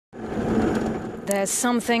There's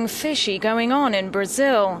something fishy going on in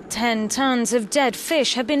Brazil. 10 tons of dead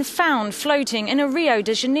fish have been found floating in a Rio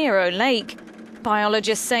de Janeiro lake.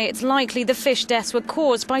 Biologists say it's likely the fish deaths were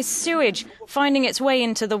caused by sewage finding its way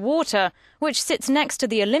into the water, which sits next to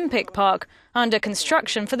the Olympic Park, under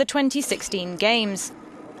construction for the 2016 Games.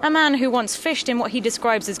 A man who once fished in what he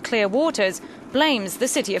describes as clear waters blames the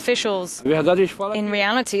city officials. In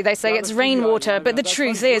reality, they say it's rainwater, but the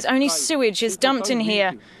truth is only sewage is dumped in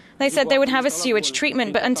here. They said they would have a sewage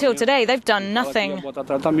treatment, but until today they've done nothing.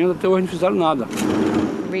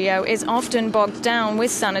 Rio is often bogged down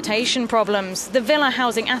with sanitation problems. The villa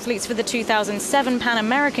housing athletes for the 2007 Pan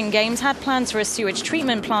American Games had plans for a sewage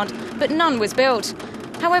treatment plant, but none was built.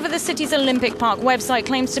 However, the city's Olympic Park website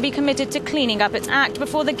claims to be committed to cleaning up its act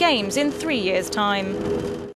before the Games in 3 years' time.